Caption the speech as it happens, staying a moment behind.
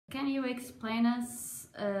Can you explain us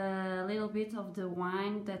a little bit of the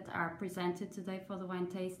wine that are presented today for the wine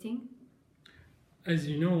tasting? As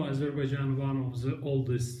you know, Azerbaijan is one of the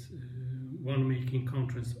oldest wine-making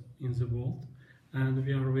countries in the world, and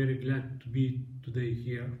we are very glad to be today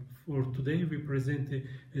here. For today, we present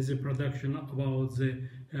the production about the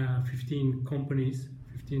 15 companies,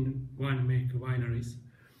 15 wineries.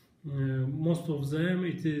 Most of them,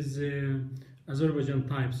 it is Azerbaijan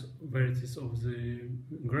types varieties of the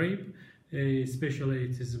grape, especially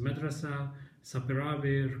it is Madrasa,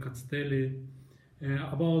 Saperavi, Katsteli.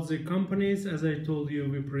 About the companies, as I told you,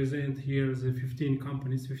 we present here the 15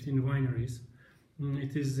 companies, 15 wineries.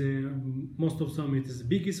 It is most of them. It is the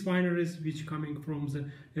biggest wineries which coming from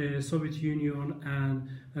the Soviet Union,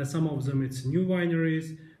 and some of them it's new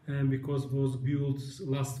wineries because was built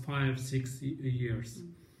last 5-6 years.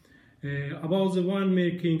 About the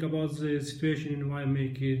winemaking, about the situation in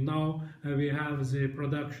winemaking, now we have the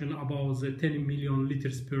production about the 10 million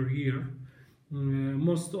liters per year.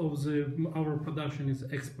 Most of our production is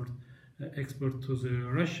export to the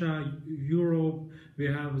Russia, Europe. We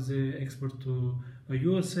have the export to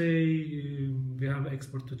USA. We have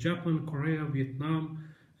export to Japan, Korea, Vietnam,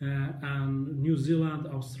 and New Zealand,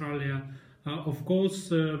 Australia. Of course,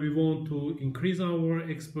 we want to increase our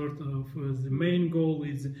export. The main goal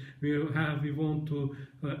is we want to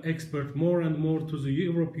export more and more to the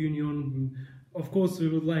European Union. Of course, we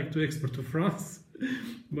would like to export to France,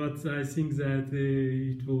 but I think that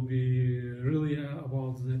it will be really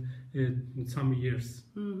about some years.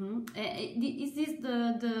 Is this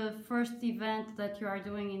the first event that you are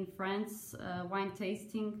doing in France, wine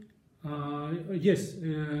tasting? Yes,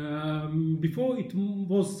 before it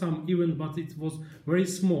was some event, but it was very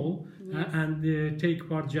small. Yes. And take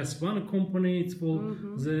part just one company. It's for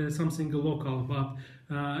something local, but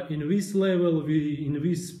in this level, in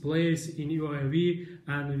this place in OIV,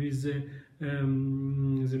 and with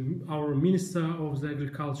our Minister of the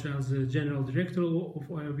Agriculture, the General Director of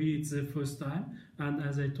OIV, it's the first time. And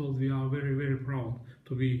as I told, we are very, very proud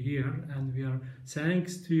to be here, and we are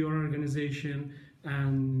thanks to your organization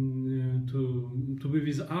and to be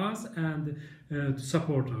with us and to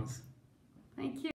support us. Thank you.